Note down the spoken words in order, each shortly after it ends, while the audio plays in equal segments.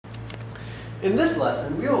In this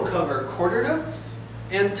lesson, we will cover quarter notes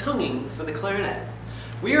and tonguing for the clarinet.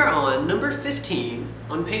 We are on number 15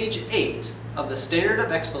 on page 8 of the Standard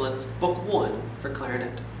of Excellence, Book 1 for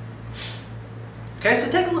clarinet. Okay, so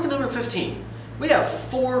take a look at number 15. We have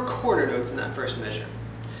 4 quarter notes in that first measure.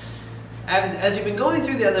 As you've been going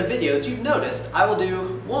through the other videos, you've noticed I will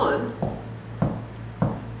do 1,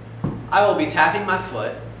 I will be tapping my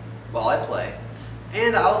foot while I play,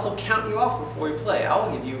 and I also count you off before we play. I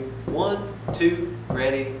will give you 1, 2,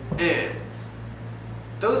 ready, and.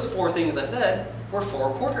 Those 4 things I said were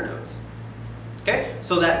 4 quarter notes. Okay,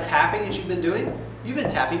 so that tapping that you've been doing, you've been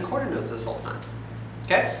tapping quarter notes this whole time.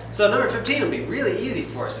 Okay, so number 15 will be really easy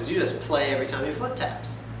for us because you just play every time your foot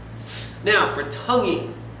taps. Now for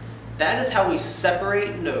tonguing, that is how we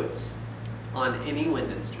separate notes on any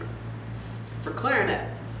wind instrument. For clarinet,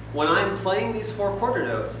 when I'm playing these 4 quarter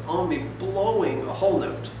notes, I'm going to be blowing a whole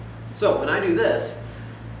note. So when I do this,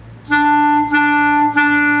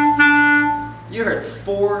 you heard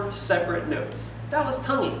 4 separate notes. That was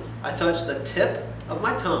tonguing. I touched the tip of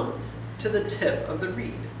my tongue to the tip of the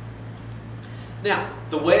reed. Now,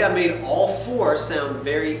 the way I made all 4 sound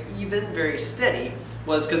very even, very steady,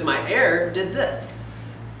 was because my air did this.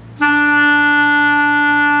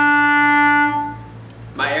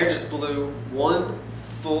 My air just blew 1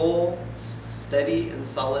 full, steady, and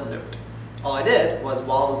solid note. All I did was,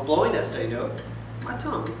 while I was blowing that steady note, my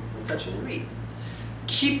tongue was touching the reed.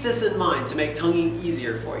 Keep this in mind to make tonguing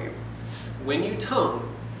easier for you. When you tongue,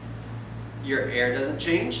 your air doesn't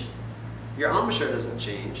change, your embouchure doesn't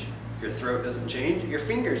change, your throat doesn't change, your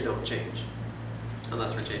fingers don't change,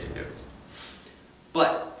 unless we're changing notes.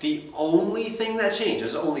 But the only thing that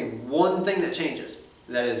changes, only one thing that changes,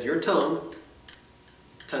 that is your tongue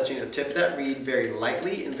touching the tip of that reed very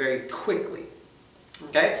lightly and very quickly.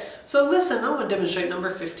 Okay? So listen, I'm going to demonstrate number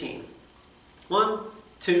 15. 1,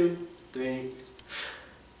 2, 3.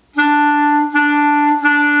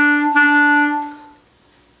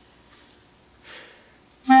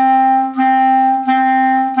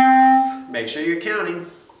 Make sure you're counting.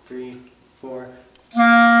 3, 4.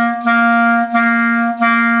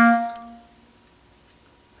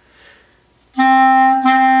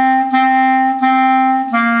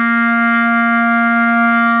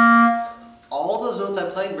 All those notes I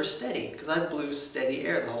played were steady because I blew steady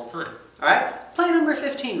air the whole time. Alright? Play number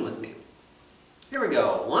 15 with me. Here we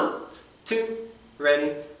go. 1, 2,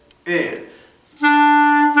 ready, and.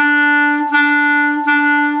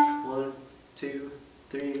 1, 2,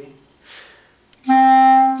 3.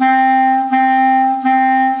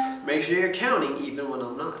 Make sure you're counting even when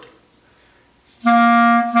I'm not.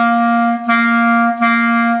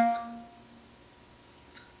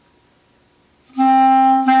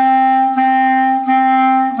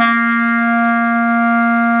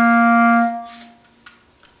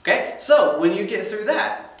 Okay, so when you get through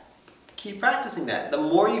that, keep practicing that. The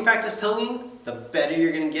more you practice tonguing, the better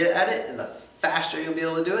you're going to get at it, and the faster you'll be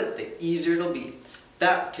able to do it, the easier it'll be.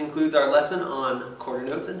 That concludes our lesson on quarter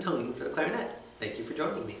notes and tonguing for the clarinet. Thank you for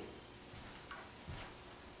joining me.